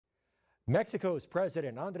Mexico's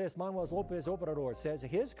President Andres Manuel Lopez Obrador says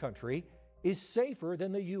his country is safer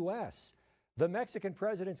than the U.S. The Mexican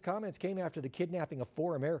president's comments came after the kidnapping of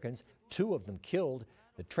 4 Americans, 2 of them killed,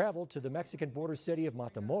 that traveled to the Mexican border city of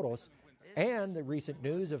Matamoros, and the recent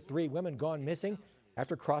news of 3 women gone missing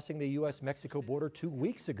after crossing the U.S.-Mexico border 2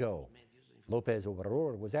 weeks ago. Lopez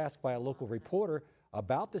Obrador was asked by a local reporter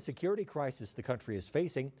about the security crisis the country is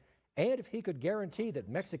facing and if he could guarantee that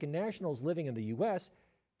Mexican nationals living in the U.S.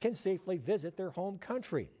 can safely visit their home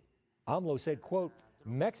country. AMLO said, quote,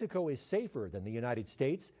 "Mexico is safer than the United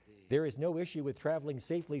States. There is no issue with traveling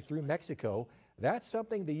safely through Mexico. That's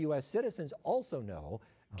something the U.S. citizens also know,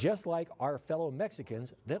 just like our fellow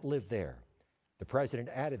Mexicans that live there." The president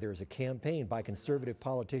added there is a campaign by conservative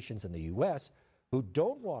politicians in the U.S. who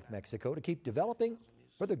don't want Mexico to keep developing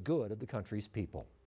for the good of the country's people.